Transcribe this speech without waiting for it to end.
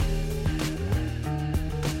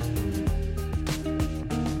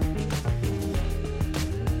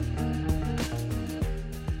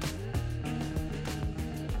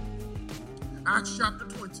Acts chapter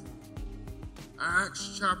 20.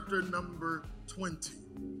 Acts chapter number 20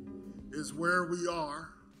 is where we are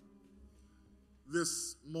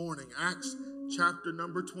this morning. Acts chapter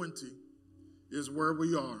number 20 is where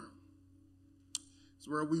we are. It's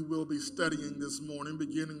where we will be studying this morning,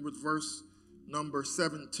 beginning with verse number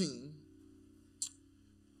 17.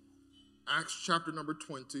 Acts chapter number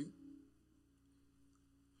 20,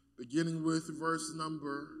 beginning with verse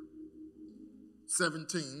number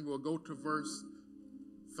 17. We'll go to verse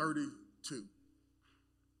 32.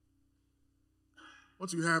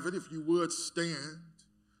 Once you have it, if you would stand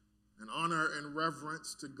in honor and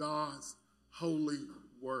reverence to God's holy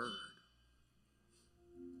word.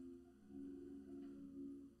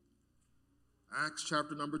 Acts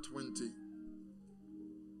chapter number 20,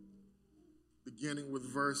 beginning with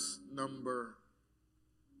verse number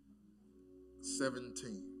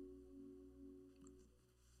 17.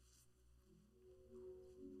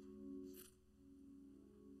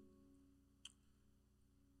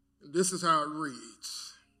 This is how it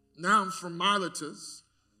reads. Now from Miletus,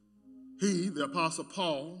 he, the Apostle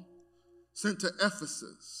Paul, sent to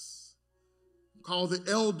Ephesus, called the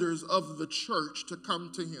elders of the church to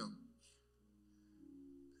come to him.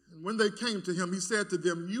 And when they came to him, he said to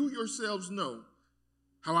them, you yourselves know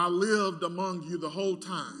how I lived among you the whole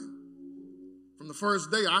time, from the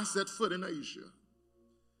first day I set foot in Asia,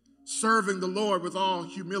 serving the Lord with all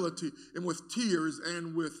humility and with tears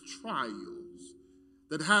and with trials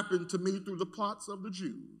that happened to me through the plots of the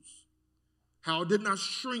Jews. How I did not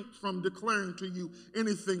shrink from declaring to you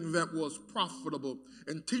anything that was profitable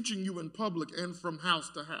and teaching you in public and from house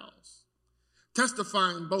to house,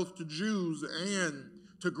 testifying both to Jews and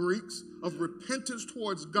to Greeks of repentance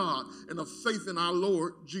towards God and of faith in our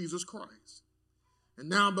Lord Jesus Christ. And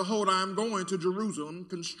now, behold, I am going to Jerusalem,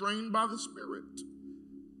 constrained by the Spirit,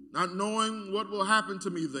 not knowing what will happen to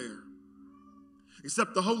me there,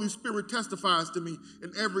 except the Holy Spirit testifies to me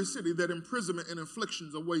in every city that imprisonment and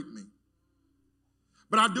afflictions await me.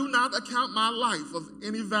 But I do not account my life of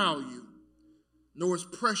any value, nor as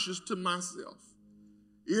precious to myself,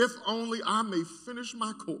 if only I may finish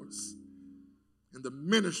my course in the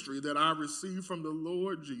ministry that I received from the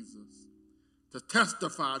Lord Jesus, to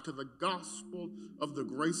testify to the gospel of the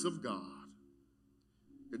grace of God.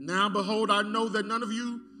 And now, behold, I know that none of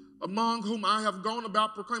you among whom I have gone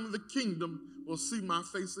about proclaiming the kingdom will see my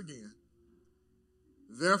face again.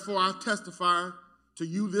 Therefore, I testify to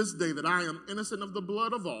you this day that I am innocent of the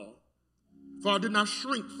blood of all, for I did not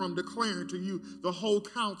shrink from declaring to you the whole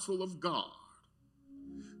counsel of God.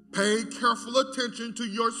 Pay careful attention to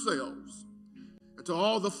yourselves and to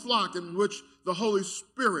all the flock in which the Holy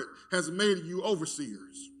Spirit has made you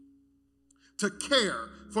overseers, to care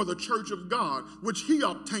for the church of God, which he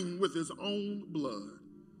obtained with his own blood.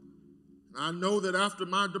 And I know that after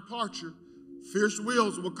my departure, fierce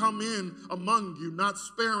wills will come in among you, not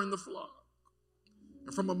sparing the flock.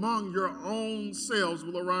 And from among your own selves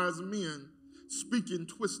will arise men speaking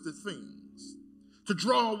twisted things, to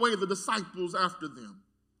draw away the disciples after them.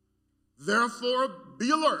 Therefore,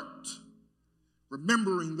 be alert,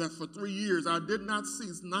 remembering that for 3 years I did not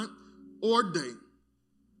cease night or day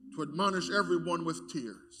to admonish everyone with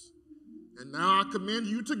tears. And now I commend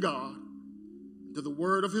you to God and to the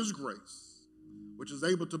word of his grace, which is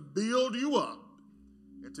able to build you up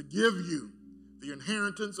and to give you the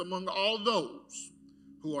inheritance among all those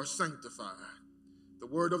who are sanctified. The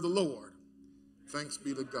word of the Lord. Thanks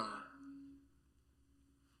be to God.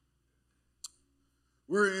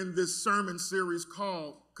 We're in this sermon series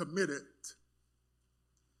called Committed.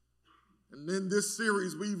 And in this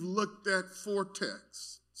series, we've looked at 4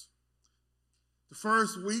 texts. The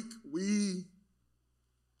first week, we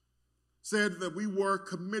said that we were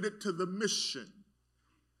committed to the mission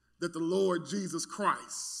that the Lord Jesus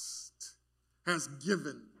Christ has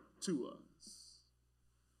given to us.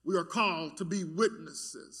 We are called to be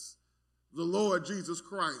witnesses of the Lord Jesus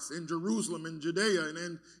Christ in Jerusalem, in Judea,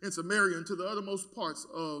 and in Samaria, and to the uttermost parts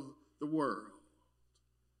of the world.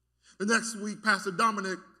 The next week, Pastor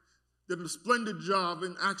Dominic did a splendid job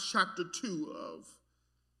in Acts chapter 2 of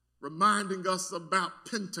reminding us about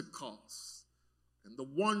Pentecost and the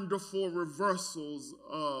wonderful reversals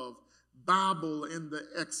of Babel in the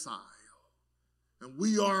exile. And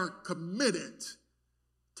we are committed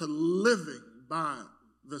to living by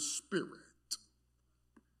the Spirit.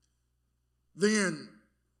 Then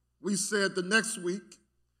we said the next week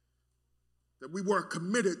that we were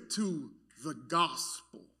committed to the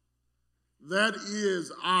gospel. That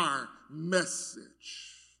is our message.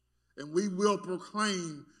 And we will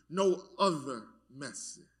proclaim no other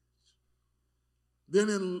message. Then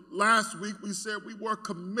in last week we said we were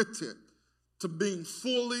committed to being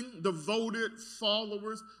fully devoted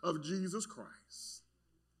followers of Jesus Christ.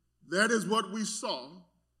 That is what we saw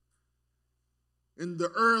in the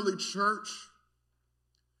early church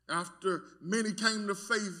after many came to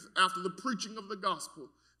faith after the preaching of the gospel.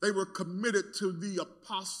 They were committed to the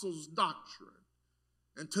apostles' doctrine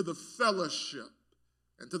and to the fellowship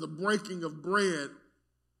and to the breaking of bread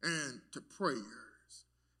and to prayers.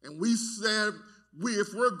 And we said,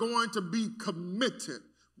 if we're going to be committed,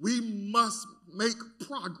 we must make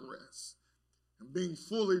progress in being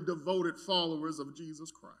fully devoted followers of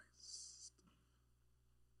Jesus Christ.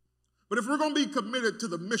 But if we're going to be committed to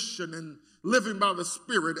the mission and living by the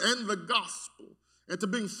Spirit and the gospel and to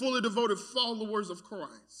being fully devoted followers of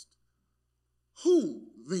Christ, who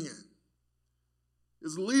then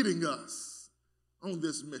is leading us on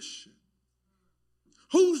this mission?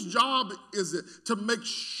 Whose job is it to make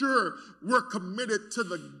sure we're committed to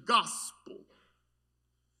the gospel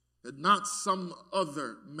and not some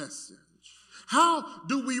other message? How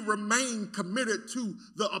do we remain committed to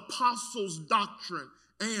the apostles' doctrine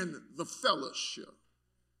and the fellowship?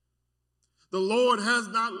 The Lord has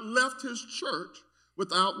not left his church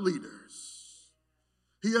without leaders.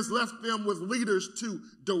 He has left them with leaders to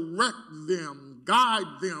direct them,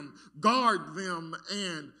 guide them, guard them,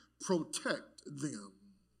 and protect them.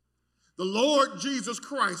 The Lord Jesus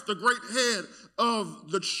Christ, the great head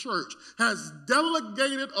of the church, has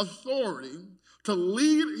delegated authority to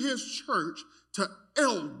lead his church to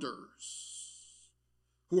elders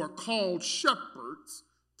who are called shepherds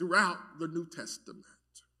throughout the New Testament.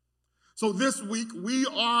 So this week, we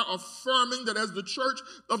are affirming that as the church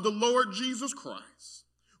of the Lord Jesus Christ,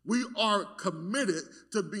 we are committed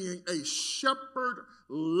to being a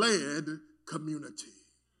shepherd-led community.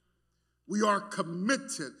 We are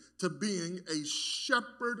committed to being a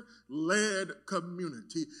shepherd-led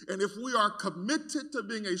community. And if we are committed to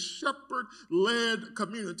being a shepherd-led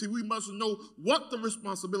community, we must know what the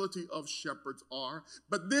responsibility of shepherds are.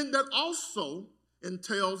 But then that also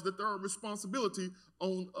entails that there are responsibility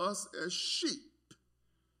on us as sheep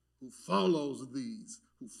who follow these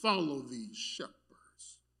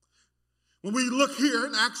shepherds. When we look here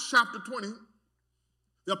in Acts chapter 20,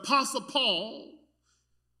 the Apostle Paul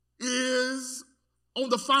is on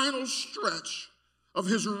the final stretch of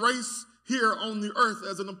his race here on the earth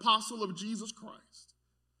as an apostle of Jesus Christ.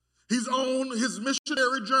 He's on his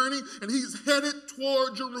missionary journey and he's headed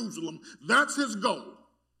toward Jerusalem. That's his goal.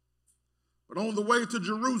 But on the way to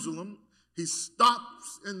Jerusalem, he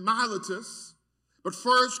stops in Miletus, but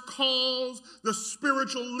first calls the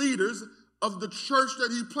spiritual leaders of the church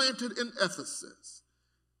that he planted in Ephesus.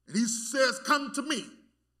 And he says, "Come to me."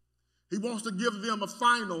 He wants to give them a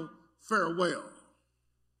final farewell.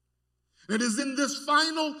 And it is in this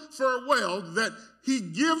final farewell that he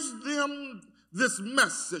gives them this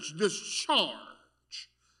message, this charge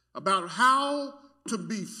about how to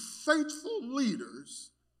be faithful leaders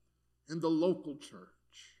in the local church.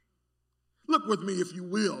 Look with me, if you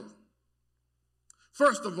will.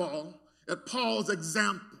 First of all, at Paul's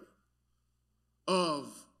example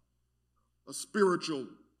of a spiritual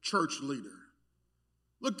church leader.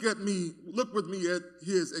 Look with me at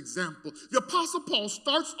his example. The Apostle Paul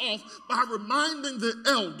starts off by reminding the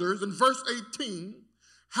elders in verse 18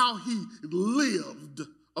 how he lived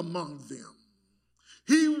among them.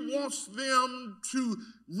 He wants them to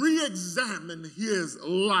re-examine his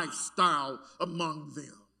lifestyle among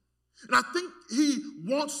them. And I think he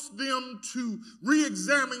wants them to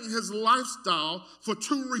re-examine his lifestyle for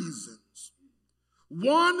two reasons.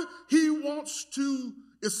 One, he wants to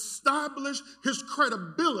establish his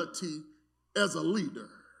credibility as a leader.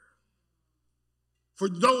 For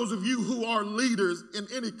those of you who are leaders in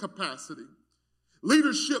any capacity,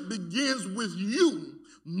 leadership begins with you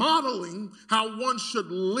modeling how one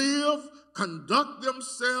should live, conduct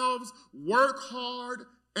themselves, work hard,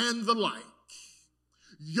 and the like.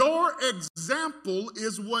 Your example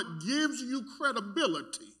is what gives you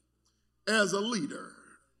credibility as a leader.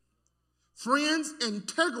 Friends,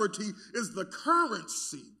 integrity is the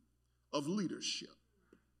currency of leadership.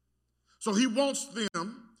 So he wants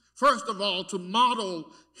them, first of all, to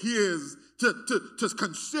model to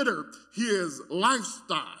consider his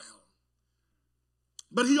lifestyle.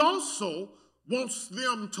 But he also wants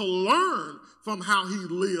them to learn from how he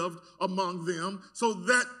lived among them so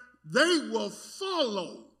that they will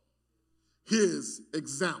follow his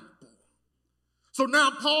example. So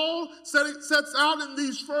now Paul sets out in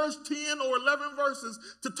these first 10 or 11 verses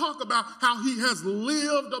to talk about how he has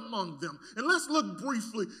lived among them. And let's look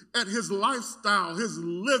briefly at his lifestyle, his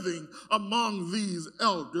living among these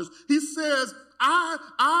elders. He says,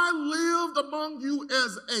 I lived among you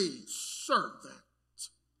as a servant.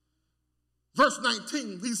 Verse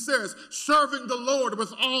 19, he says, serving the Lord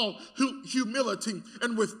with all humility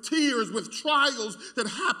and with tears, with trials that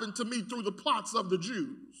happened to me through the plots of the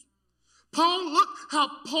Jews. Look how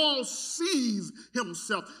Paul sees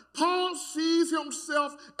himself. Paul sees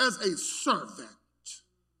himself as a servant.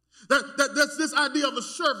 That's this idea of a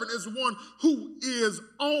servant is one who is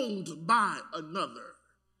owned by another.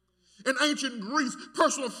 In ancient Greece,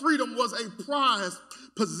 personal freedom was a prized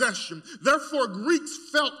possession. Therefore, Greeks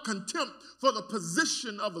felt contempt for the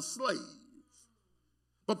position of a slave.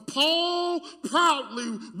 But Paul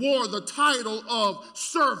proudly wore the title of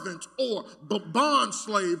servant or bond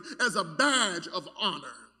slave as a badge of honor.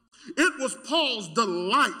 It was Paul's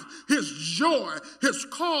delight, his joy, his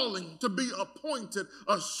calling to be appointed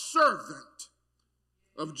a servant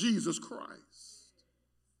of Jesus Christ.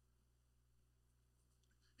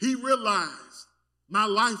 He realized my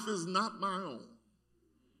life is not my own.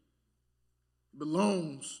 It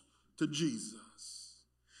belongs to Jesus.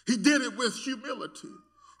 He did it with humility.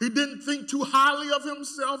 He didn't think too highly of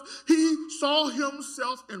himself. He saw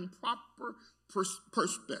himself in proper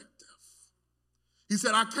perspective. He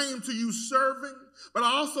said, I came to you serving, but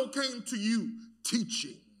I also came to you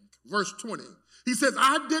teaching. Verse 20. He says,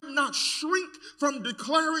 I did not shrink from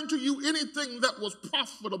declaring to you anything that was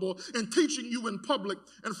profitable in teaching you in public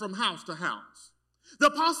and from house to house. The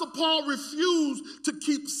Apostle Paul refused to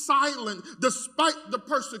keep silent despite the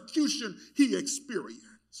persecution he experienced.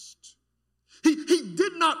 He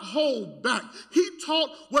did not hold back. He taught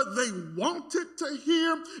what they wanted to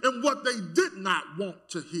hear and what they did not want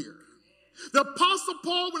to hear. The Apostle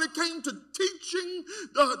Paul, when it came to teaching,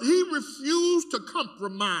 he refused to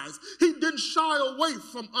compromise. He didn't shy away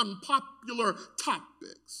from unpopular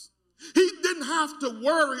topics. He didn't have to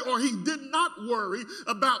worry, or he did not worry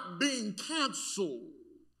about being canceled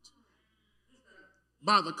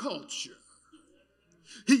by the culture.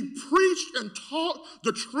 He preached and taught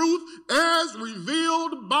the truth as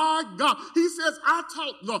revealed by God. He says, I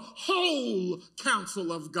taught the whole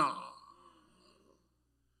counsel of God.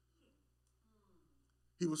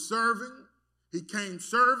 He was serving, he came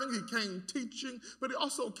teaching, but he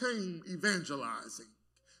also came evangelizing.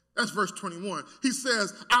 That's verse 21. He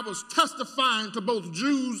says, I was testifying to both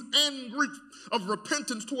Jews and Greeks of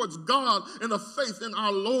repentance towards God and of faith in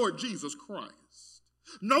our Lord Jesus Christ.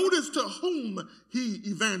 Notice to whom he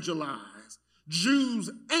evangelized,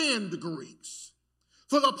 Jews and Greeks.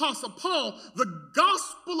 For the Apostle Paul, the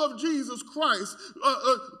gospel of Jesus Christ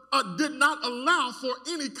did not allow for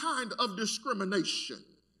any kind of discrimination.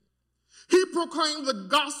 He proclaimed the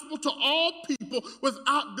gospel to all people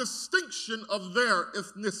without distinction of their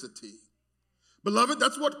ethnicity. Beloved,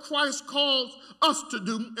 that's what Christ calls us to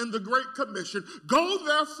do in the Great Commission. Go,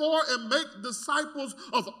 therefore, and make disciples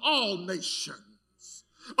of all nations,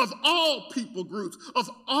 of all people groups, of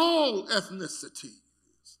all ethnicities.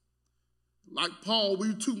 Like Paul,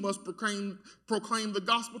 we too must proclaim the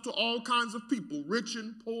gospel to all kinds of people, rich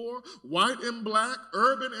and poor, white and black,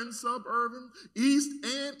 urban and suburban, east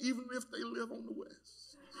and even if they live on the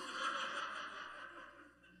west.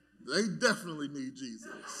 They definitely need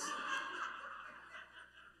Jesus.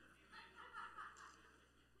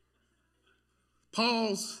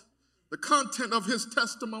 The content of his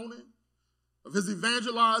testimony, of his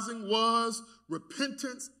evangelizing was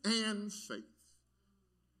repentance and faith.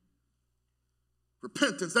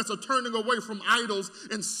 Repentance, that's a turning away from idols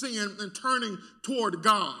and sin and turning toward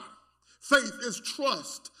God. Faith is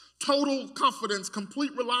trust, total confidence,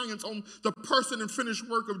 complete reliance on the person and finished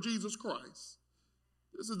work of Jesus Christ.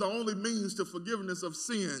 This is the only means to forgiveness of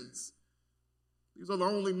sins. These are the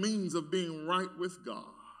only means of being right with God.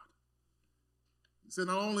 He said,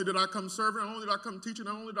 not only did I come serving, not only did I come teaching,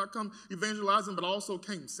 not only did I come evangelizing, but I also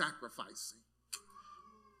came sacrificing.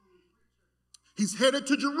 He's headed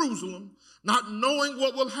to Jerusalem, not knowing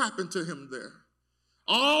what will happen to him there.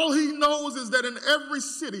 All he knows is that in every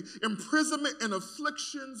city, imprisonment and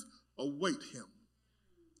afflictions await him.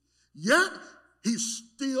 Yet, he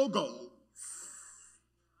still goes.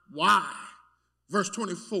 Why? Verse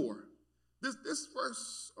 24. This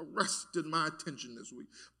verse arrested my attention this week.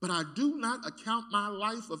 But I do not account my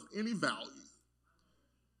life of any value,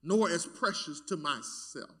 nor as precious to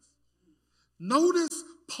myself. Notice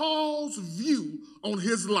Paul's view on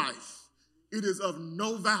his life. It is of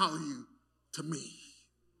no value to me.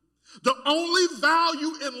 The only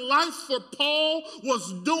value in life for Paul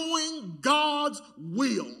was doing God's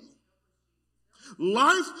will.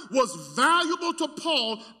 Life was valuable to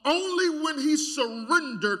Paul only when he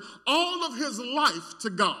surrendered all of his life to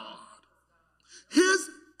God. His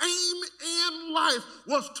aim in life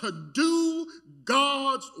was to do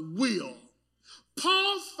God's will.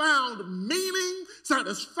 Paul found meaning,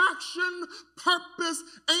 satisfaction, purpose,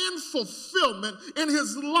 and fulfillment in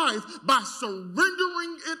his life by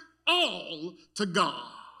surrendering it all to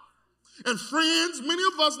God. And friends, many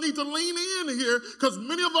of us need to lean in here because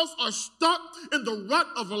many of us are stuck in the rut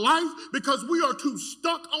of life because we are too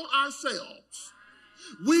stuck on ourselves.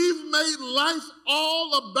 We've made life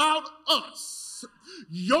all about us.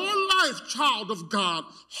 Your life, child of God,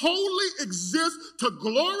 wholly exists to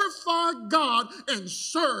glorify God and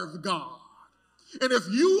serve God. And if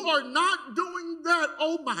you are not doing that,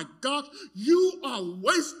 oh my gosh, you are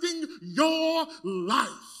wasting your life.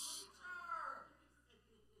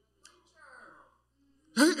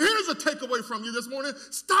 Here's a takeaway from you this morning.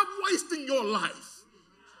 Stop wasting your life.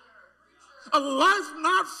 A life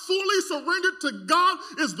not fully surrendered to God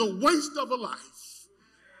is the waste of a life.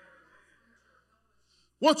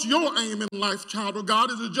 What's your aim in life, child of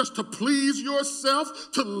God? Is it just to please yourself,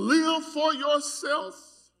 to live for yourself?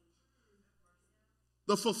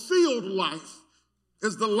 The fulfilled life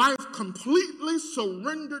is the life completely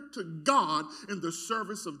surrendered to God in the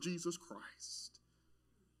service of Jesus Christ.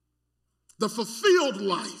 The fulfilled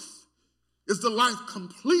life is the life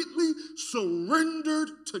completely surrendered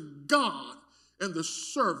to God in the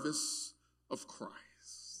service of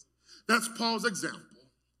Christ. That's Paul's example.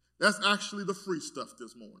 That's actually the free stuff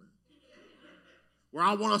this morning. Where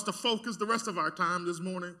I want us to focus the rest of our time this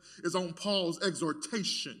morning is on Paul's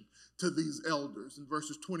exhortation to these elders in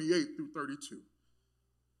verses 28 through 32.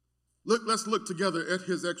 Let's look together at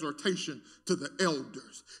his exhortation to the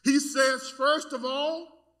elders. He says, first of all,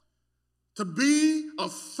 to be a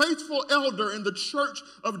faithful elder in the church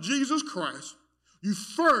of Jesus Christ, you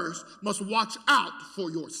first must watch out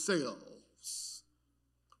for yourselves.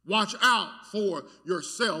 Watch out for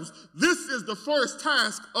yourselves. This is the first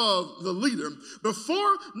task of the leader.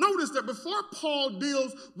 Notice that before Paul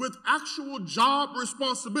deals with actual job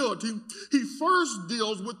responsibility, he first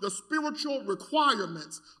deals with the spiritual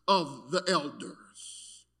requirements of the elders.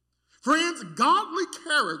 Friends, godly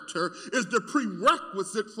character is the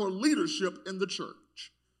prerequisite for leadership in the church.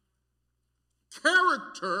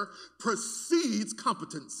 Character precedes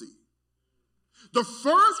competency. The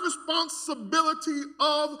first responsibility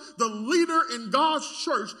of the leader in God's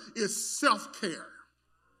church is self-care.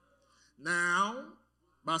 Now,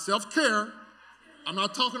 by self-care, I'm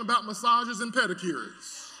not talking about massages and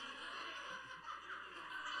pedicures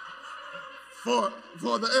for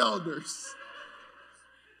the elders.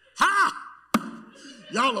 Ha!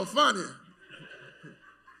 Y'all are funny.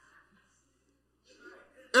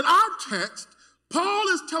 In our text, Paul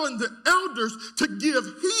is telling the elders to give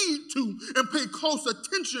heed to and pay close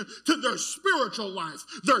attention to their spiritual life,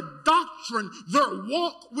 their doctrine, their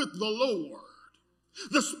walk with the Lord.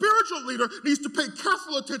 The spiritual leader needs to pay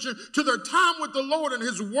careful attention to their time with the Lord and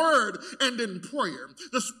his word and in prayer.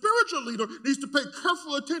 The spiritual leader needs to pay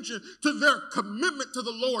careful attention to their commitment to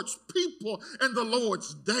the Lord's people and the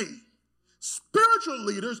Lord's day. Spiritual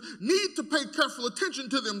leaders need to pay careful attention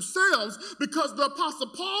to themselves because the Apostle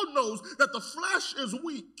Paul knows that the flesh is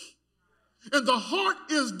weak and the heart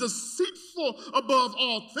is deceitful above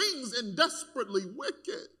all things and desperately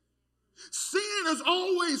wicked. Sin is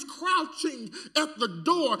always crouching at the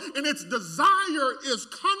door, and its desire is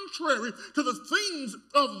contrary to the things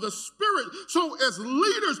of the Spirit. So as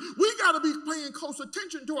leaders, we got to be paying close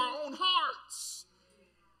attention to our own hearts.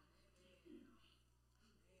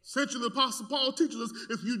 Essentially, the Apostle Paul teaches us,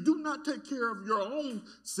 if you do not take care of your own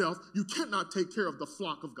self, you cannot take care of the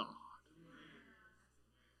flock of God.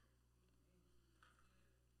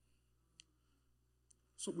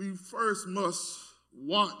 So we first must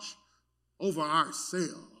watch over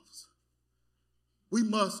ourselves. We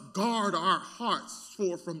must guard our hearts,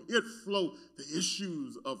 for from it flow the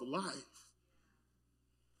issues of life.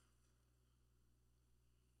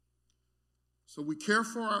 So we care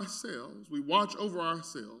for ourselves, we watch over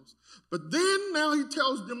ourselves, but then now he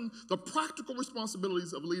tells them the practical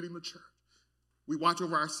responsibilities of leading the church. We watch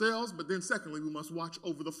over ourselves, but then secondly, we must watch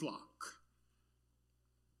over the flock.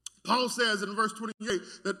 Paul says in verse 28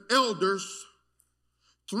 that elders,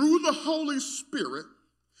 through the Holy Spirit,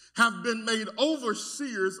 have been made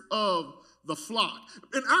overseers of the flock.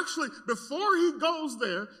 And actually, before he goes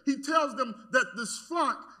there, he tells them that this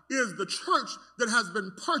flock is the church that has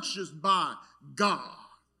been purchased by God.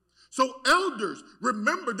 So elders,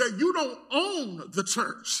 remember that you don't own the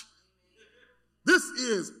church. This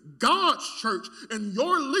is God's church, and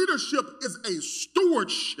your leadership is a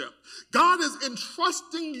stewardship. God is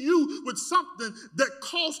entrusting you with something that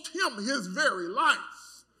cost him his very life.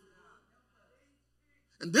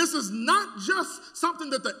 And this is not just something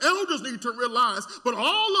that the elders need to realize, but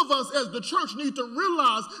all of us as the church need to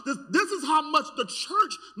realize that this is how much the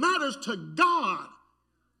church matters to God.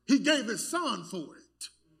 He gave his son for it.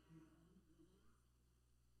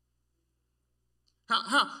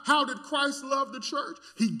 How did Christ love the church?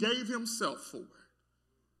 He gave himself for it.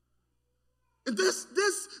 And this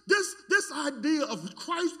idea of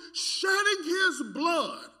Christ shedding his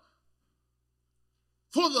blood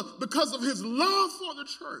because of his love for the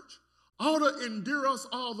church ought to endear us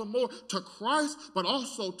all the more to Christ, but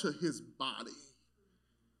also to his body.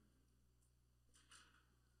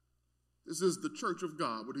 This is the church of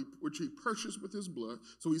God, which he purchased with his blood.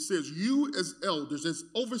 So he says, you as elders, as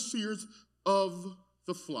overseers of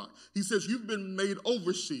the flock. He says, you've been made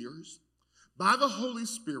overseers by the Holy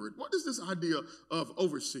Spirit. What is this idea of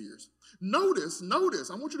overseers? Notice,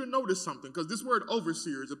 I want you to notice something, because this word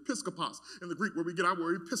overseer is episkopos in the Greek, where we get our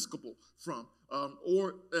word episcopal from.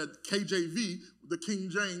 Or KJV, the King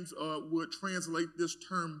James would translate this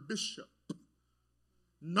term bishop.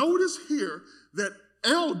 Notice here that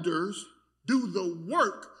elders do the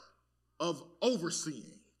work of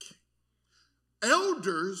overseeing.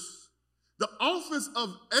 Elders, the office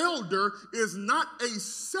of elder is not a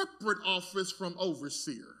separate office from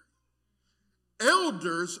overseer.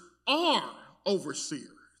 Elders are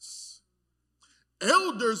overseers.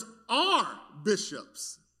 Elders are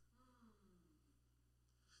bishops.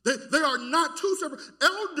 They are not two separate.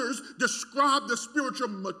 Elders describe the spiritual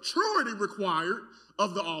maturity required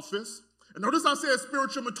of the office. And notice I said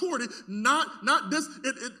spiritual maturity, not this.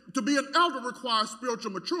 To be an elder requires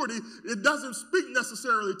spiritual maturity. It doesn't speak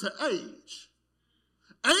necessarily to age.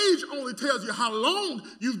 Age only tells you how long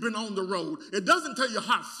you've been on the road. It doesn't tell you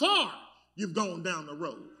how far you've gone down the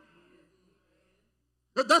road.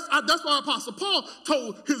 That's why Apostle Paul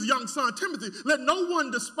told his young son Timothy, let no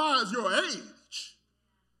one despise your age.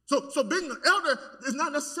 So being an elder is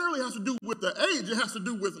not necessarily has to do with the age, it has to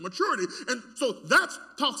do with maturity. And so that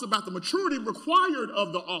talks about the maturity required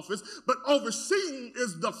of the office, but overseeing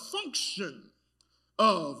is the function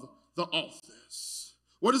of the office.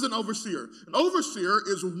 What is an overseer? An overseer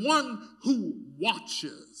is one who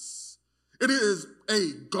watches. It is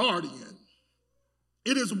a guardian.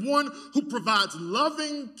 It is one who provides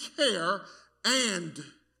loving care and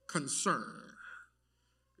concern.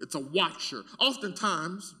 It's a watcher.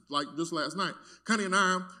 Oftentimes, like just last night, Connie and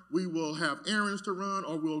I, we will have errands to run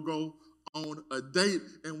or we'll go on a date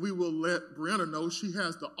and we will let Brianna know she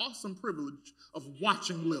has the awesome privilege of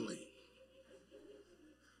watching Lily.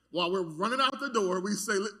 While we're running out the door, we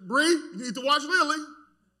say, Bree, you need to watch Lily.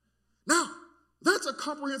 Now, that's a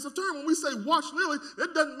comprehensive term. When we say watch Lily,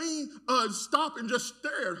 that doesn't mean stop and just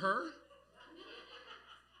stare at her.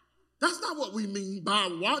 That's not what we mean by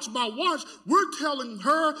watch. By watch, we're telling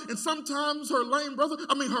her and sometimes her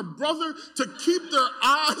her brother, to keep their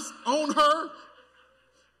eyes on her,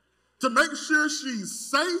 to make sure she's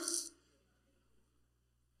safe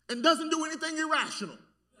and doesn't do anything irrational.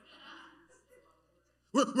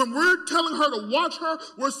 When we're telling her to watch her,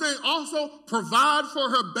 we're saying also provide for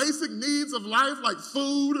her basic needs of life like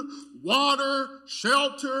food, water,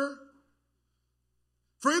 shelter.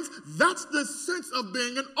 Friends, that's the sense of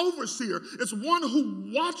being an overseer. It's one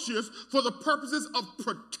who watches for the purposes of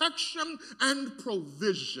protection and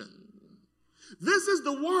provision. This is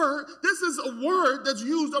a word that's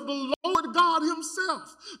used of the Lord God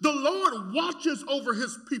himself. The Lord watches over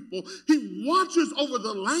his people. He watches over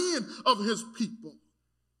the land of his people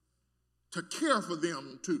to care for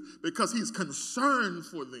them, because he's concerned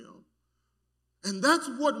for them. And that's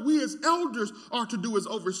what we as elders are to do as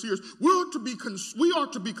overseers. We are to be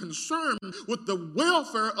concerned with the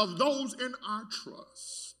welfare of those in our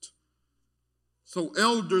trust. So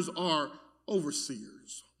elders are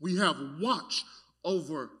overseers. We have watch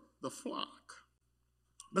over the flock.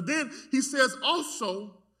 But then he says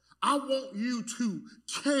also, I want you to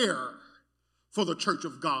care for the church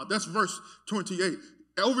of God. That's verse 28.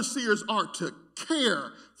 Overseers are to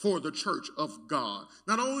care for the church of God.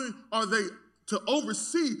 Not only are they to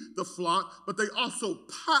oversee the flock, but they also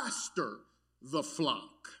pastor the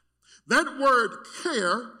flock. That word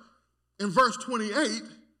care in verse 28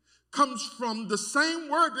 comes from the same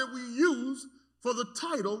word that we use for the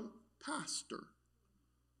title pastor.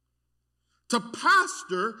 To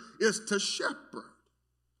pastor is to shepherd.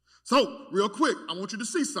 So, real quick, I want you to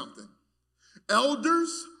see something.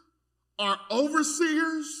 Elders are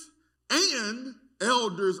overseers and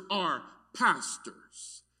elders are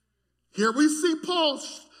pastors. Here we see Paul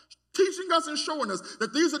teaching us and showing us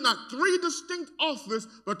that these are not three distinct offices,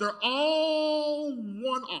 but they're all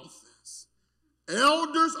one office.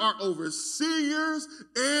 Elders are overseers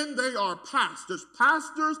and they are pastors.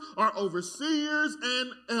 Pastors are overseers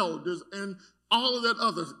and elders and all of that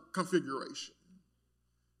other configuration.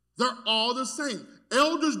 They're all the same.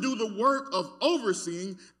 Elders do the work of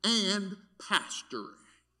overseeing and pastoring.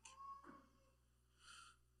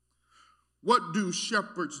 What do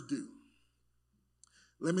shepherds do?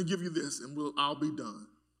 Let me give you this and I'll be done.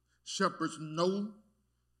 Shepherds know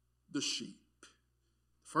the sheep.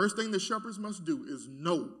 First thing the shepherds must do is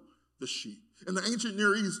know the sheep. In the ancient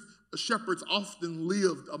Near East, the shepherds often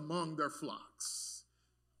lived among their flocks.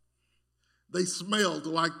 They smelled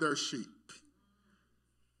like their sheep.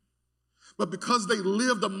 But because they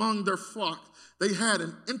lived among their flock, they had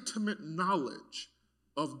an intimate knowledge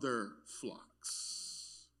of their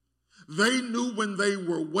flocks. They knew when they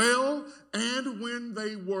were well and when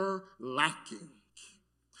they were lacking.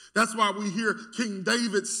 That's why we hear King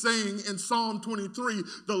David saying in Psalm 23,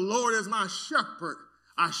 "The Lord is my shepherd,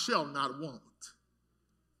 I shall not want."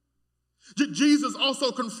 Jesus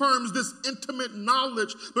also confirms this intimate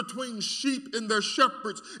knowledge between sheep and their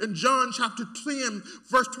shepherds. In John chapter 10,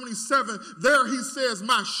 verse 27, there he says,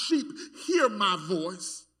 "My sheep hear my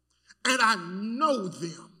voice, and I know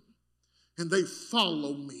them, and they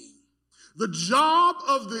follow me." The job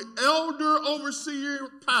of the elder, overseer,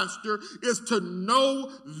 pastor is to know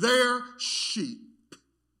their sheep.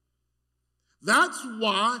 That's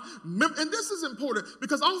why, and this is important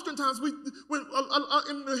because oftentimes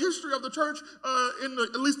in the history of the church,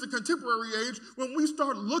 at least the contemporary age, when we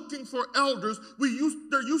start looking for elders,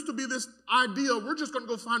 there used to be this idea, we're just going to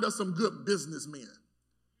go find us some good businessmen.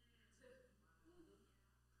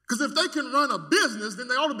 Because if they can run a business, then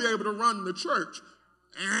they ought to be able to run the church.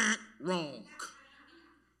 Wrong.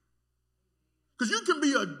 Because you can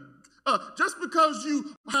be just because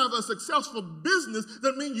you have a successful business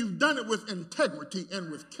doesn't mean you've done it with integrity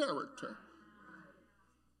and with character.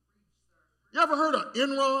 You ever heard of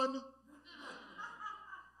Enron?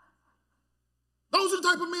 Those are the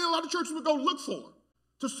type of men a lot of churches would go look for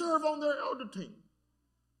to serve on their elder team.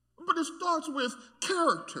 But it starts with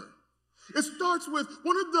character. It starts with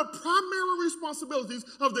one of the primary responsibilities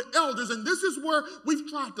of the elders, and this is where we've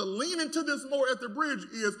tried to lean into this more at the Bridge,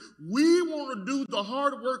 is we want to do the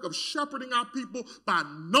hard work of shepherding our people by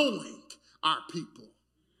knowing our people.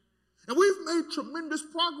 And we've made tremendous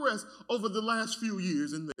progress over the last few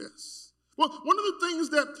years in this. Well, one of the things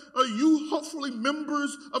that you, hopefully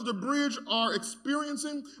members of the Bridge, are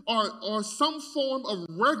experiencing are some form of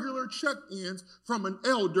regular check-ins from an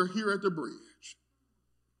elder here at the Bridge.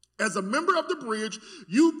 As a member of the Bridge,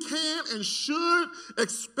 you can and should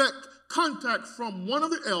expect contact from one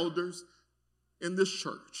of the elders in this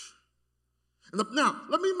church. Now,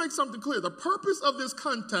 let me make something clear. The purpose of this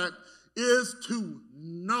contact is to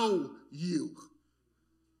know you.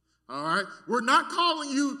 All right? We're not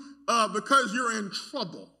calling you because you're in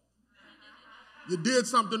trouble. You did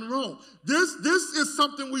something wrong. This is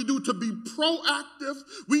something we do to be proactive.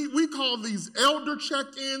 We call these elder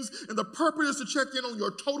check-ins, and the purpose is to check in on your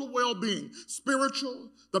total well-being,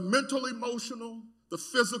 spiritual, the mental, emotional, the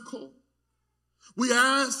physical. We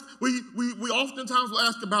oftentimes will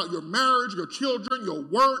ask about your marriage, your children, your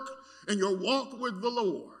work, and your walk with the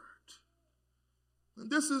Lord. And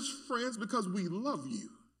this is, friends, because we love you.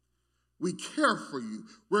 We care for you.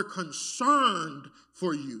 We're concerned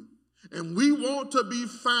for you. And we want to be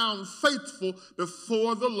found faithful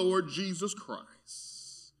before the Lord Jesus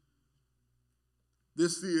Christ.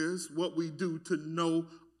 This is what we do to know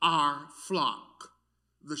our flock,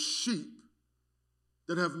 the sheep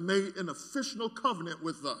that have made an official covenant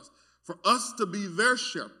with us, for us to be their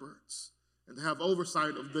shepherds and to have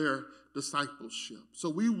oversight of their discipleship. So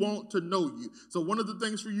we want to know you. So one of the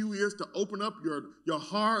things for you is to open up your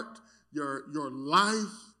heart, your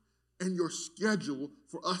life, and your schedule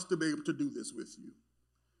for us to be able to do this with you.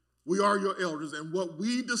 We are your elders, and what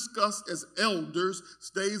we discuss as elders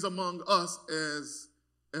stays among us as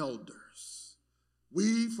elders.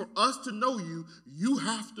 For us to know you, you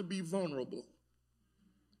have to be vulnerable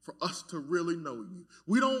for us to really know you.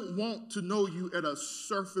 We don't want to know you at a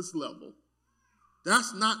surface level.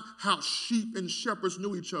 That's not how sheep and shepherds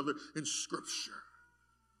knew each other in Scripture.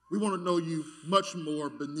 We want to know you much more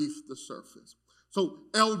beneath the surface. So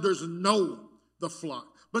elders know the flock.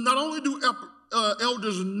 But not only do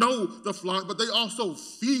elders know the flock, but they also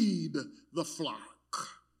feed the flock.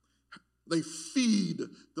 They feed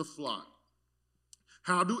the flock.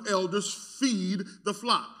 How do elders feed the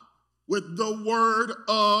flock? With the word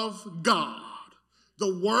of God.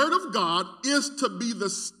 The word of God is to be the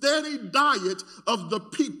steady diet of the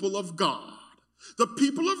people of God. The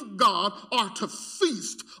people of God are to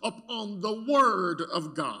feast upon the word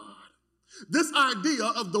of God. This idea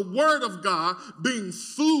of the word of God being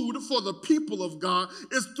food for the people of God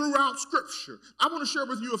is throughout Scripture. I want to share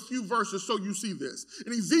with you a few verses so you see this.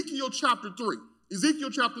 In Ezekiel chapter 3,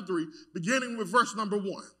 beginning with verse number 1.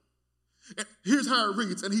 And here's how it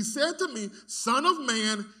reads. And he said to me, Son of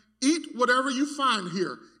man, eat whatever you find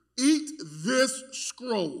here. Eat this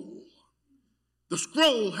scroll. The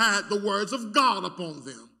scroll had the words of God upon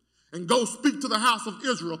them. And go speak to the house of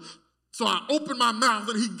Israel. So I opened my mouth,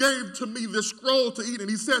 and he gave to me this scroll to eat. And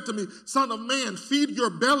he said to me, Son of man, feed your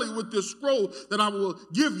belly with this scroll that I will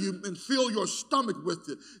give you, and fill your stomach with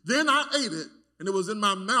it. Then I ate it, and it was in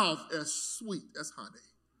my mouth as sweet as honey.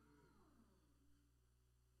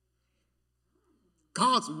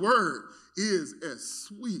 God's word is as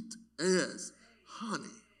sweet as honey.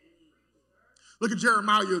 Look at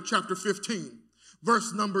Jeremiah chapter 15,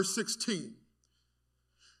 verse number 16.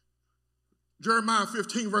 Jeremiah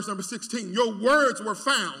 15, verse number 16. Your words were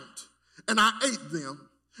found, and I ate them.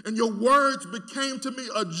 And your words became to me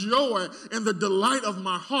a joy and the delight of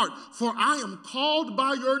my heart. For I am called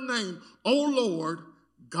by your name, O Lord,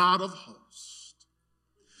 God of hosts.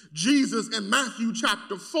 Jesus in Matthew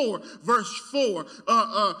chapter 4, verse 4,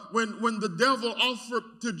 when the devil offered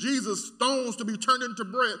to Jesus stones to be turned into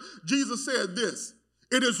bread, Jesus said this,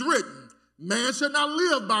 it is written, man shall not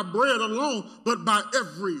live by bread alone, but by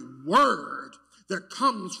every word that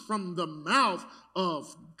comes from the mouth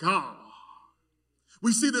of God.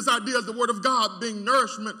 We see this idea of the word of God being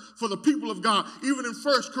nourishment for the people of God, even in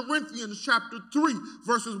 1 Corinthians chapter 3,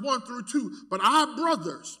 verses 1 through 2. But I,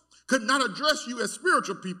 brothers, could not address you as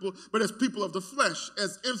spiritual people, but as people of the flesh,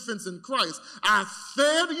 as infants in Christ. I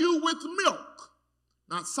fed you with milk,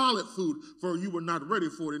 not solid food, for you were not ready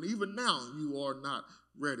for it. And even now you are not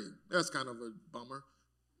ready. That's kind of a bummer.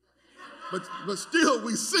 But still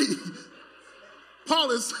we see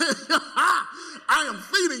Paul is saying, I am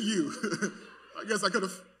feeding you. I guess I could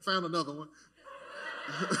have found another one.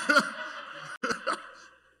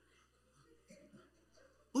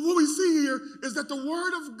 But what we see here is that the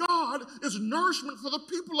word of God is nourishment for the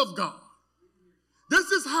people of God. This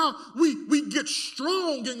is how we get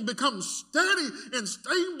strong and become steady and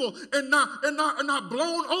stable and not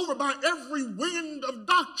blown over by every wind of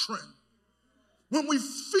doctrine. When we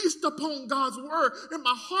feast upon God's word, and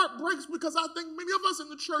my heart breaks because I think many of us in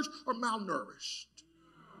the church are malnourished.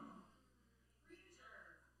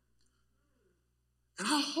 And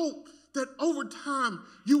I hope that over time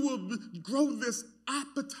you will grow this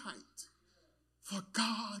appetite for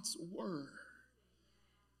God's word.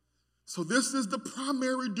 So this is the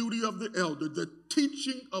primary duty of the elder, the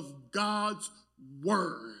teaching of God's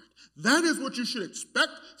word. That is what you should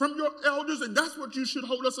expect from your elders, and that's what you should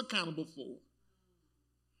hold us accountable for.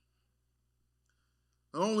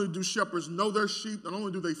 Not only do shepherds know their sheep, not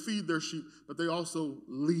only do they feed their sheep, but they also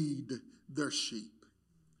lead their sheep.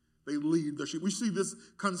 They lead their sheep. We see this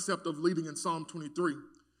concept of leading in Psalm 23.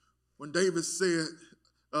 When David said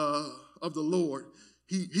of the Lord,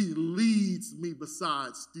 he leads me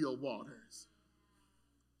beside still waters.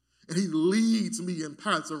 And he leads me in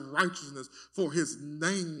paths of righteousness for his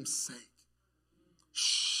name's sake.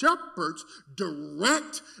 Shepherds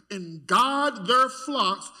direct and guide their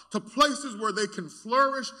flocks to places where they can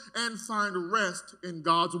flourish and find rest in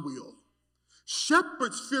God's will.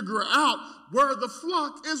 Shepherds figure out where the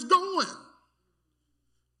flock is going.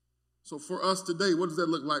 So for us today, what does that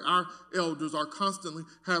look like? Our elders are constantly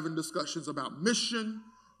having discussions about mission,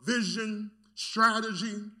 vision,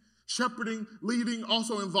 strategy. Shepherding, leading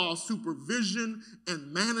also involves supervision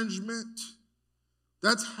and management.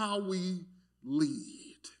 That's how we lead.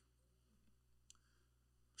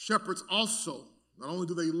 Shepherds also, not only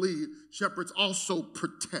do they lead, shepherds also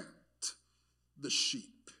protect the sheep.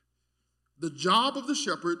 The job of the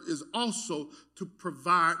shepherd is also to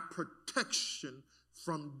provide protection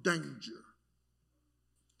from danger.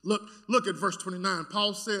 Look at verse 29.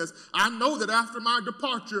 Paul says, I know that after my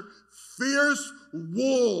departure, fierce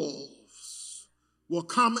wolves will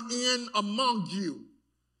come in among you,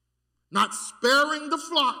 not sparing the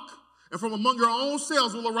flock. And from among your own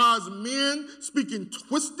selves will arise men speaking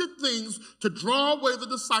twisted things to draw away the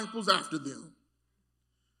disciples after them.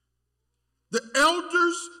 The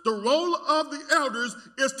elders, the role of the elders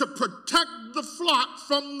is to protect the flock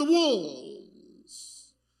from the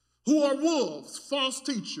wolves. Who are wolves? False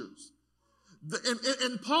teachers.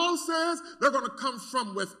 And Paul says they're going to come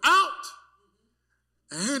from without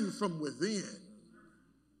and from within.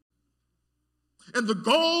 And the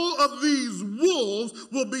goal of these wolves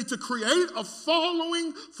will be to create a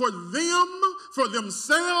following for them, for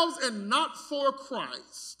themselves, and not for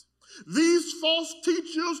Christ. These false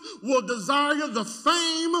teachers will desire the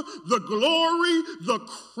fame, the glory, the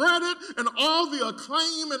credit, and all the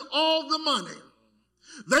acclaim and all the money.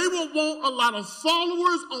 They will want a lot of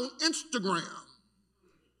followers on Instagram.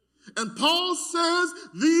 And Paul says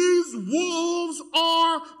these wolves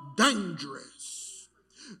are dangerous.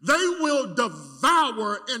 They will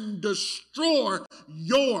devour and destroy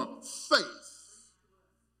your faith.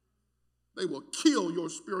 They will kill your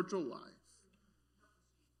spiritual life.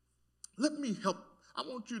 Let me help. I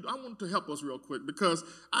want to help us real quick, because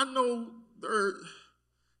I know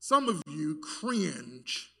some of you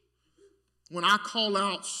cringe when I call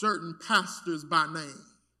out certain pastors by name.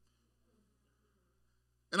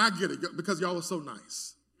 And I get it, because y'all are so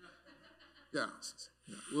nice. Yeah.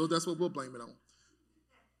 Well, that's what we'll blame it on.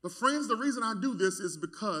 But friends, the reason I do this is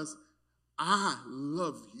because I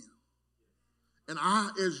love you. And I,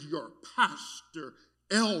 as your pastor,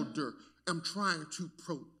 elder, am trying to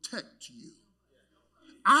protect you.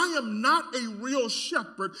 I am not a real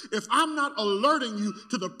shepherd if I'm not alerting you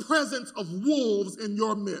to the presence of wolves in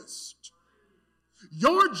your midst.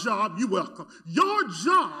 Your job, you're welcome. Your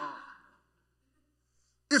job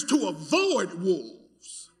is to avoid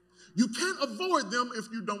wolves. You can't avoid them if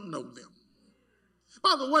you don't know them.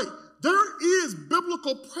 By the way, there is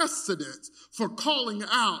biblical precedence for calling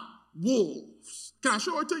out wolves. Can I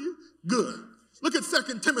show it to you? Good. Look at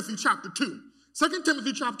 2 Timothy chapter 2. 2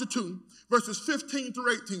 Timothy chapter 2, verses 15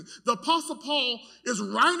 through 18. The Apostle Paul is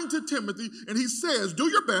writing to Timothy, and he says, do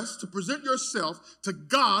your best to present yourself to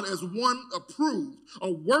God as one approved, a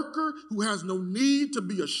worker who has no need to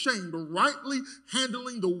be ashamed, rightly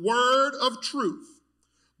handling the word of truth.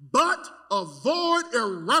 But avoid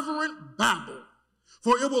irreverent babble,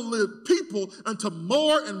 for it will lead people into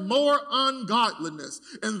more and more ungodliness,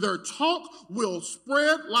 and their talk will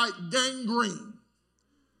spread like gangrene.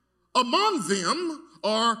 Among them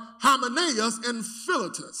are Hymenaeus and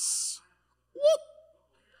Philetus,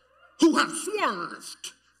 who have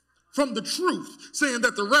swerved from the truth, saying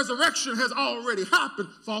that the resurrection has already happened.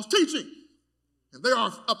 False teaching. And they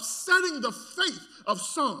are upsetting the faith of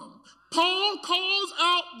some. Paul calls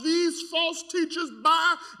out these false teachers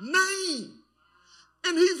by name.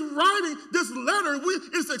 And he's writing this letter,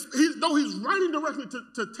 though he's writing directly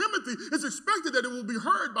to Timothy, it's expected that it will be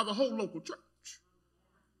heard by the whole local church.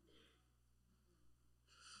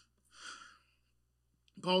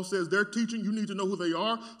 Paul says their teaching, you need to know who they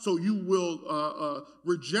are, so you will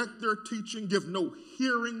reject their teaching, give no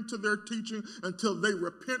hearing to their teaching until they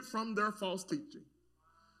repent from their false teaching.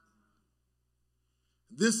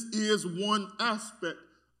 This is one aspect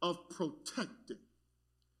of protecting.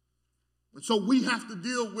 And so we have to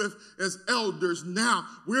deal with, as elders now,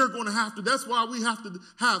 we're going to have to, that's why we have to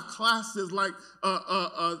have classes like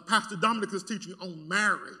Pastor Dominic is teaching on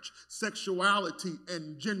marriage, sexuality,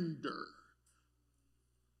 and gender.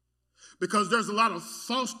 Because there's a lot of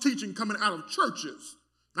false teaching coming out of churches,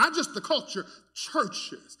 not just the culture,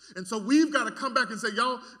 churches. And so we've got to come back and say,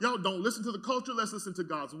 y'all don't listen to the culture, let's listen to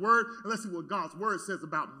God's word, and let's see what God's word says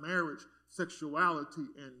about marriage, sexuality,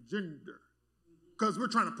 and gender. Because we're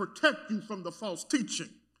trying to protect you from the false teaching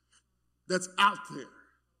that's out there.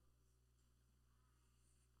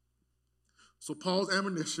 So Paul's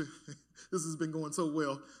ammunition, this has been going so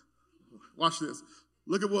well. Watch this.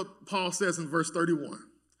 Look at what Paul says in verse 31.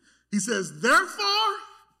 He says, therefore,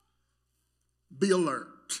 be alert.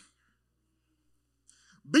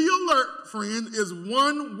 Be alert, friend, is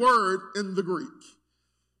one word in the Greek.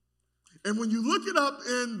 And when you look it up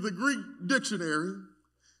in the Greek dictionary,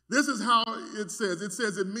 this is how it says. It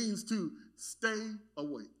says it means to stay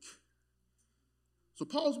awake. So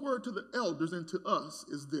Paul's word to the elders and to us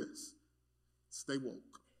is this: stay woke.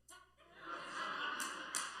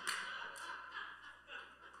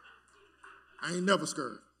 I ain't never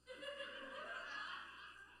scared.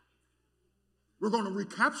 We're going to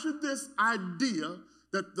recapture this idea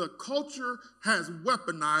that the culture has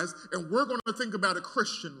weaponized, and we're going to think about it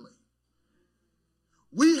Christianly.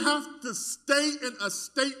 We have to stay in a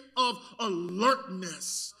state of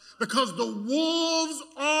alertness because the wolves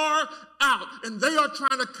are out, and they are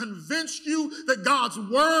trying to convince you that God's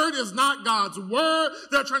word is not God's word.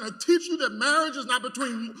 They're trying to teach you that marriage is not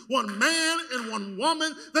between one man and one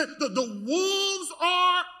woman. The wolves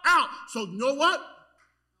are out. So you know what?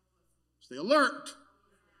 Stay alert.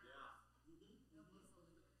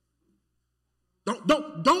 Don't go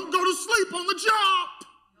to sleep on the job.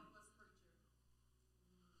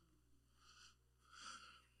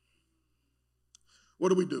 What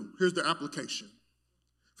do we do? Here's the application.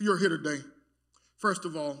 If you're here today, first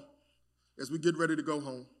of all, as we get ready to go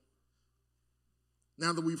home,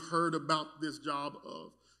 now that we've heard about this job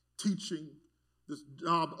of teaching this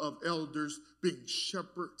job of elders being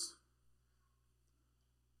shepherds.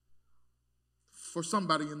 For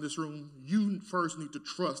somebody in this room, you first need to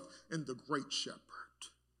trust in the great shepherd.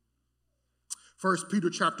 1 Peter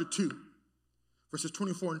chapter 2, verses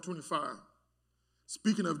 24 and 25.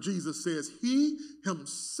 Speaking of Jesus, says, he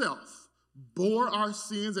himself bore our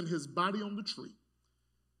sins in his body on the tree,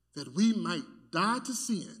 that we might die to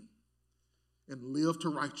sin and live to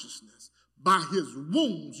righteousness. By his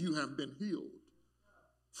wounds you have been healed.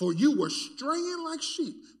 For you were straying like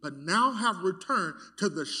sheep, but now have returned to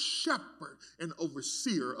the shepherd and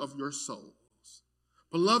overseer of your souls.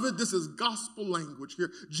 Beloved, this is gospel language here.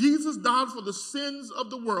 Jesus died for the sins of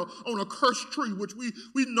the world on a cursed tree, which we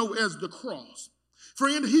know as the cross.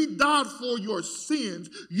 Friend, he died for your sins.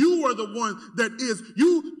 You are the one that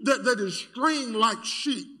is straying like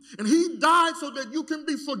sheep. And he died so that you can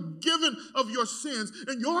be forgiven of your sins.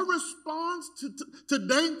 And your response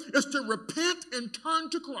today is to repent and turn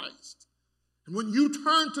to Christ. And when you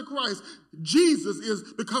turn to Christ,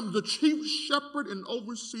 Jesus becomes the chief shepherd and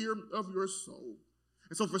overseer of your soul.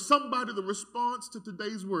 And so for somebody, the response to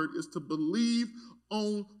today's word is to believe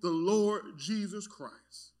on the Lord Jesus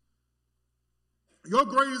Christ. Your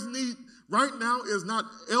greatest need right now is not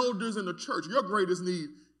elders in the church. Your greatest need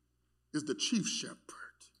is the chief shepherd,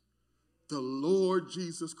 the Lord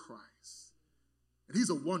Jesus Christ. And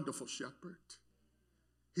he's a wonderful shepherd.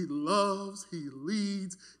 He loves, he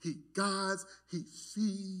leads, he guides, he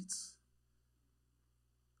feeds.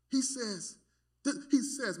 He says,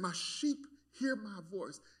 my sheep hear my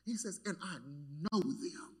voice. He says, and I know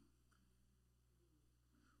them.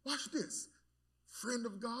 Watch this. Friend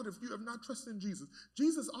of God, if you have not trusted in Jesus,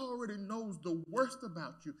 Jesus already knows the worst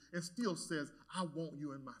about you and still says, I want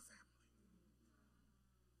you in my family.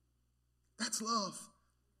 That's love.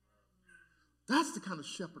 That's the kind of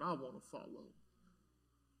shepherd I want to follow.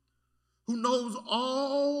 Who knows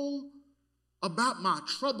all about my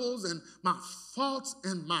troubles and my faults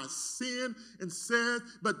and my sin and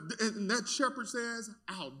that shepherd says,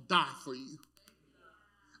 I'll die for you.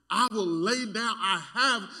 I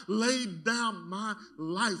have laid down my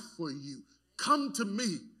life for you. Come to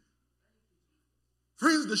me.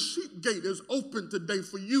 Friends, the sheep gate is open today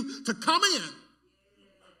for you to come in.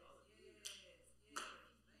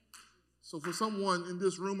 So for someone in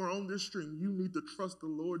this room or on this stream, you need to trust the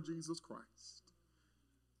Lord Jesus Christ.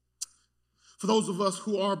 For those of us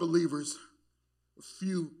who are believers, a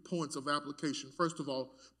few points of application. First of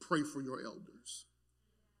all, pray for your elders.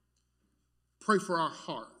 Pray for our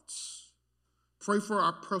hearts. Pray for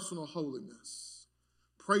our personal holiness.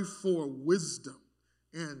 Pray for wisdom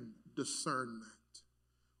and discernment.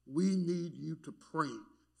 We need you to pray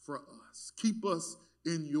for us. Keep us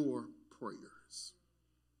in your prayers.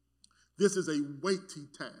 This is a weighty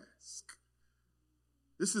task.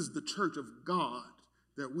 This is the church of God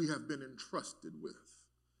that we have been entrusted with.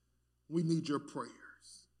 We need your prayers.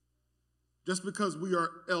 Just because we are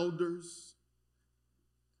elders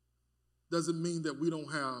doesn't mean that we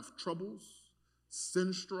don't have troubles,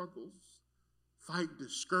 sin struggles, fight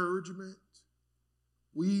discouragement.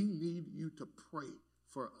 We need you to pray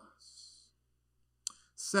for us.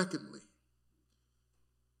 Secondly,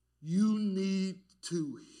 you need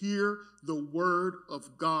to hear the word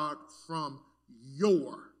of God from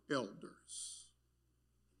your elders.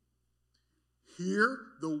 Hear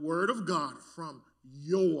the word of God from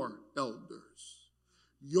your elders.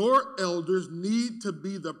 Your elders need to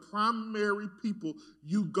be the primary people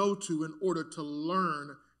you go to in order to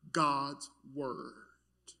learn God's word.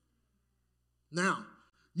 Now,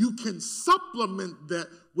 you can supplement that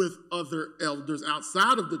with other elders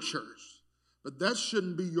outside of the church, but that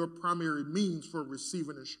shouldn't be your primary means for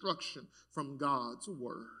receiving instruction from God's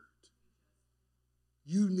word.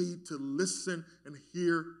 You need to listen and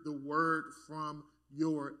hear the word from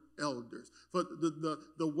your elders. But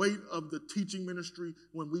the weight of the teaching ministry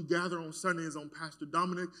when we gather on Sunday is on Pastor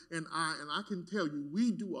Dominic and I can tell you,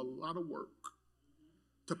 we do a lot of work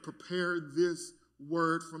to prepare this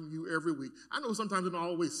word from you every week. I know sometimes it don't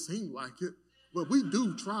always seem like it, but we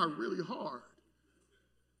do try really hard.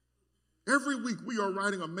 Every week we are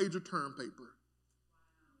writing a major term paper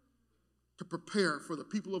to prepare for the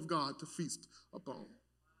people of God to feast upon.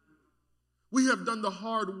 We have done the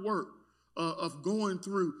hard work of going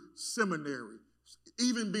through seminary,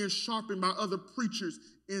 even being sharpened by other preachers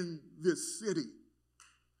in this city.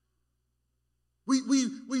 We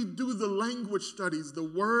do the language studies,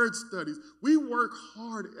 the word studies. We work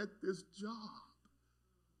hard at this job.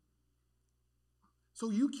 So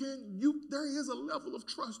there is a level of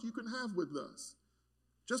trust you can have with us.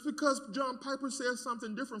 Just because John Piper says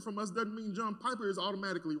something different from us doesn't mean John Piper is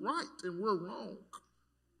automatically right and we're wrong.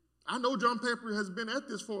 I know John Piper has been at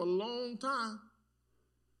this for a long time,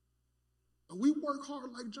 but we work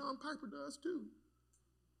hard like John Piper does too.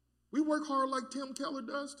 We work hard like Tim Keller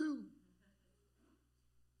does too.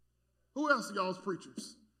 Who else are y'all's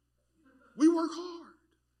preachers? We work hard.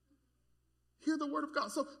 Hear the word of God.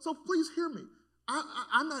 So please hear me.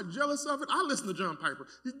 I'm not jealous of it. I listen to John Piper.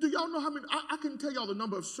 Do y'all know how many? I can tell y'all the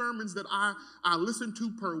number of sermons that I listen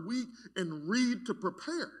to per week and read to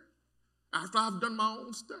prepare after I've done my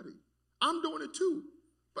own study. I'm doing it too.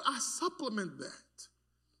 But I supplement that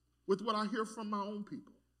with what I hear from my own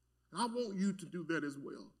people. And I want you to do that as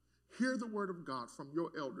well. Hear the word of God from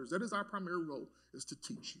your elders. That is our primary role, is to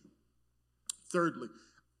teach you. Thirdly,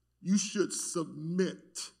 you should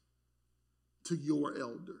submit to your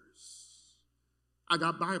elders. I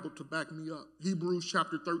got Bible to back me up. Hebrews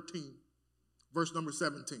chapter 13, verse number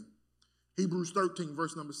 17. Hebrews 13,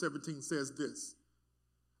 verse number 17 says this: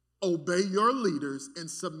 obey your leaders and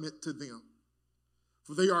submit to them,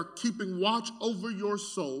 for they are keeping watch over your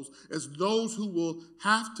souls as those who will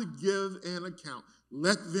have to give an account.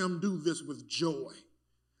 Let them do this with joy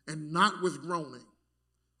and not with groaning,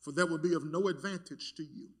 for that will be of no advantage to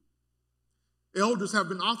you. Elders have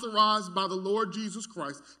been authorized by the Lord Jesus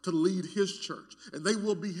Christ to lead his church, and they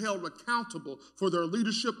will be held accountable for their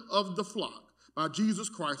leadership of the flock by Jesus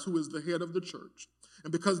Christ, who is the head of the church.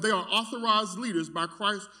 And because they are authorized leaders by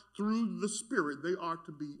Christ through the Spirit, they are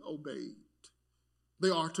to be obeyed.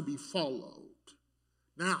 They are to be followed.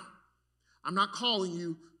 Now, I'm not calling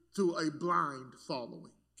you to a blind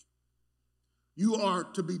following. You are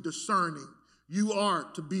to be discerning. You are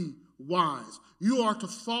to be wise. You are to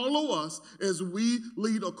follow us as we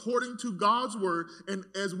lead according to God's word and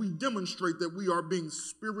as we demonstrate that we are being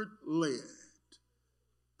Spirit-led.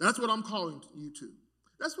 That's what I'm calling you to.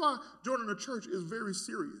 That's why joining a church is very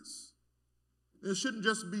serious. It shouldn't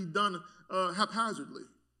just be done haphazardly.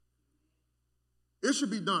 It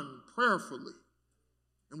should be done prayerfully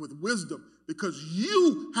and with wisdom, because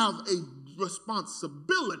you have a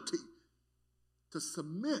responsibility to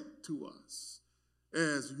submit to us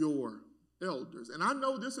as your elders. And I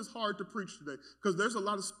know this is hard to preach today because there's a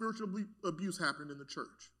lot of spiritual abuse happening in the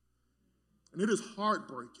church. And it is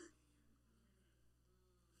heartbreaking.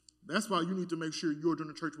 That's why you need to make sure you're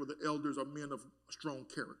joining a church where the elders are men of strong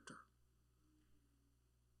character.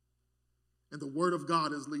 And the word of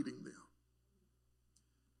God is leading them.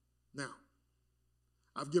 Now,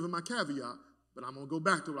 I've given my caveat, but I'm going to go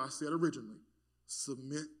back to what I said originally.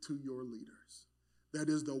 Submit to your leaders. That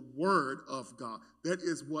is the word of God. That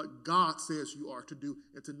is what God says you are to do.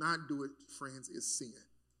 And to not do it, friends, is sin.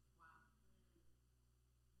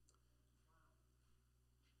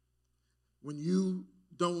 When you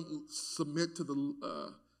don't submit to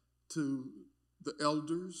the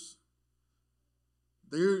elders,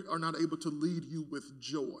 they are not able to lead you with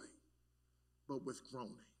joy, but with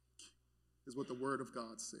groaning, is what the word of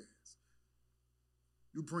God says.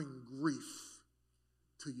 You bring grief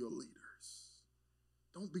to your leaders.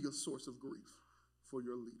 Don't be a source of grief for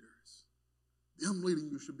your leaders. Them leading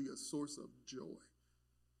you should be a source of joy.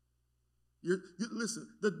 Listen,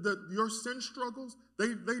 your sin struggles, they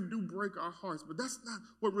do break our hearts, but that's not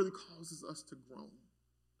what really causes us to groan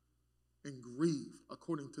and grieve,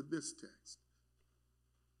 according to this text.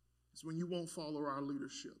 It's when you won't follow our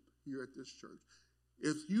leadership here at this church.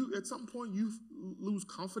 If you, at some point, you lose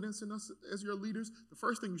confidence in us as your leaders, the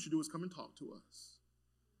first thing you should do is come and talk to us.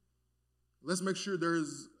 Let's make sure there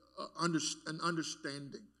is an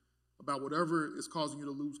understanding about whatever is causing you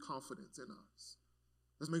to lose confidence in us.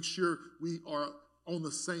 Let's make sure we are on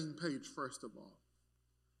the same page, first of all.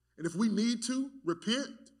 And if we need to repent,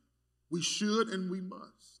 we should and we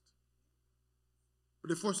must.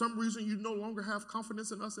 But if for some reason you no longer have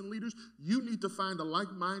confidence in us and leaders, you need to find a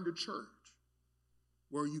like-minded church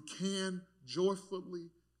where you can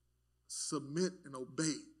joyfully submit and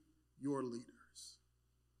obey your leaders.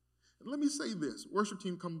 And let me say this, worship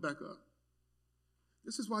team, come back up.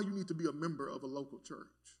 This is why you need to be a member of a local church,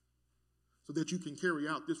 so that you can carry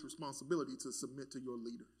out this responsibility to submit to your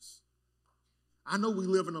leaders. I know we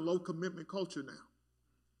live in a low commitment culture now,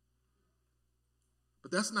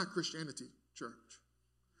 but that's not Christianity, church.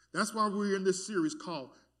 That's why we're in this series called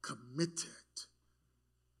Committed.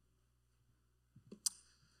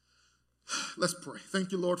 Let's pray.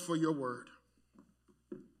 Thank you, Lord, for your word.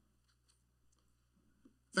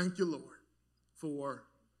 Thank you, Lord, for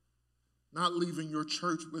not leaving your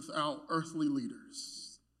church without earthly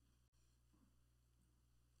leaders.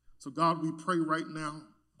 So, God, we pray right now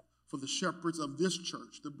for the shepherds of this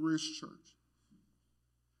church, the Bridge Church,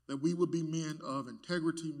 that we would be men of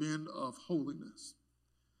integrity, men of holiness.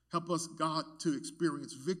 Help us, God, to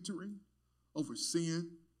experience victory over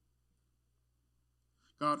sin,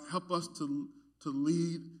 God, help us to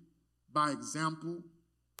lead by example.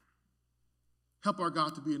 Help our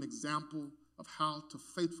God to be an example of how to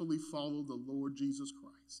faithfully follow the Lord Jesus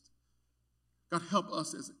Christ. God, help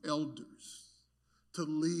us as elders to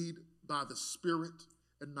lead by the Spirit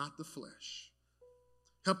and not the flesh.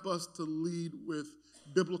 Help us to lead with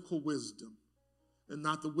biblical wisdom and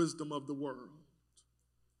not the wisdom of the world.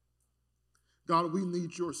 God, we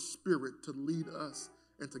need your Spirit to lead us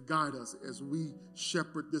and to guide us as we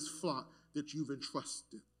shepherd this flock that you've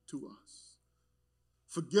entrusted to us.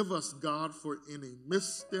 Forgive us, God, for any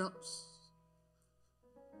missteps.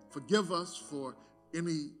 Forgive us for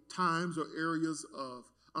any times or areas of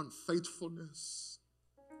unfaithfulness.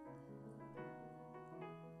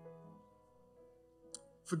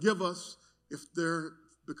 Forgive us if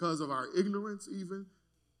because of our ignorance even,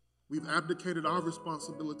 we've abdicated our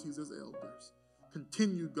responsibilities as elders.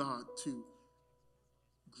 Continue, God, to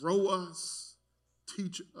grow us,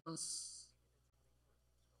 teach us.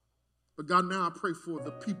 But God, now I pray for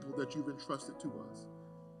the people that you've entrusted to us.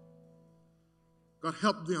 God,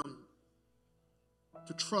 help them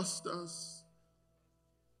to trust us,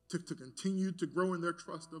 to continue to grow in their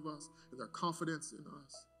trust of us and their confidence in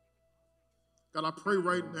us. God, I pray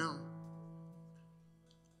right now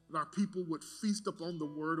that our people would feast upon the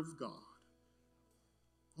word of God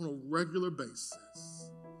on a regular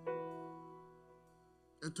basis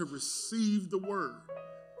and to receive the word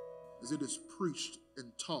as it is preached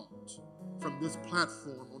and taught from this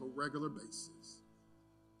platform on a regular basis.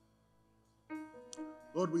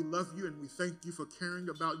 Lord, we love you and we thank you for caring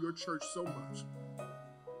about your church so much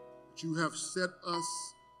that you have set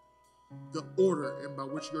us the order and by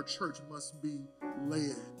which your church must be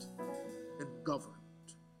led and governed.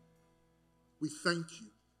 We thank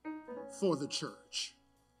you for the church.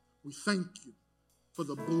 We thank you for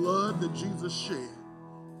the blood that Jesus shed.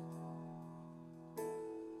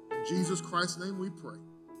 In Jesus Christ's name we pray.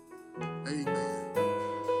 Amen.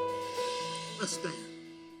 Let's stand.